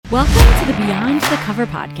Welcome to the Beyond the Cover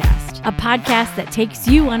podcast, a podcast that takes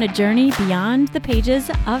you on a journey beyond the pages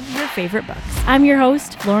of your favorite books. I'm your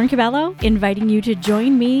host, Lauren Cobello, inviting you to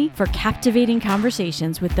join me for captivating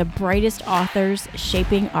conversations with the brightest authors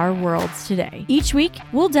shaping our worlds today. Each week,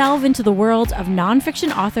 we'll delve into the world of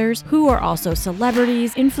nonfiction authors who are also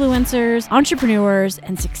celebrities, influencers, entrepreneurs,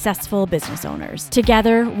 and successful business owners.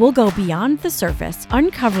 Together, we'll go beyond the surface,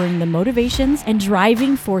 uncovering the motivations and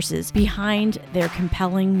driving forces behind their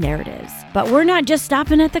compelling narratives. But we're not just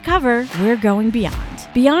stopping at the cover, we're going beyond.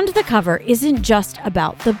 Beyond the Cover isn't just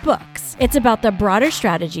about the books. It's about the broader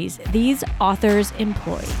strategies these authors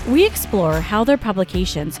employ. We explore how their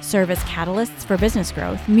publications serve as catalysts for business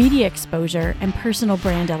growth, media exposure, and personal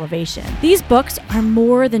brand elevation. These books are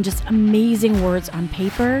more than just amazing words on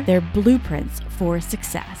paper, they're blueprints for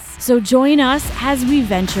success. So join us as we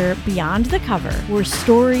venture beyond the cover, where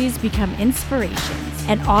stories become inspirations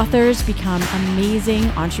and authors become amazing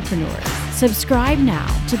entrepreneurs. Subscribe now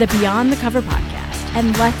to the Beyond the Cover podcast,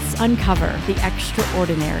 and let's uncover the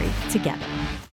extraordinary together.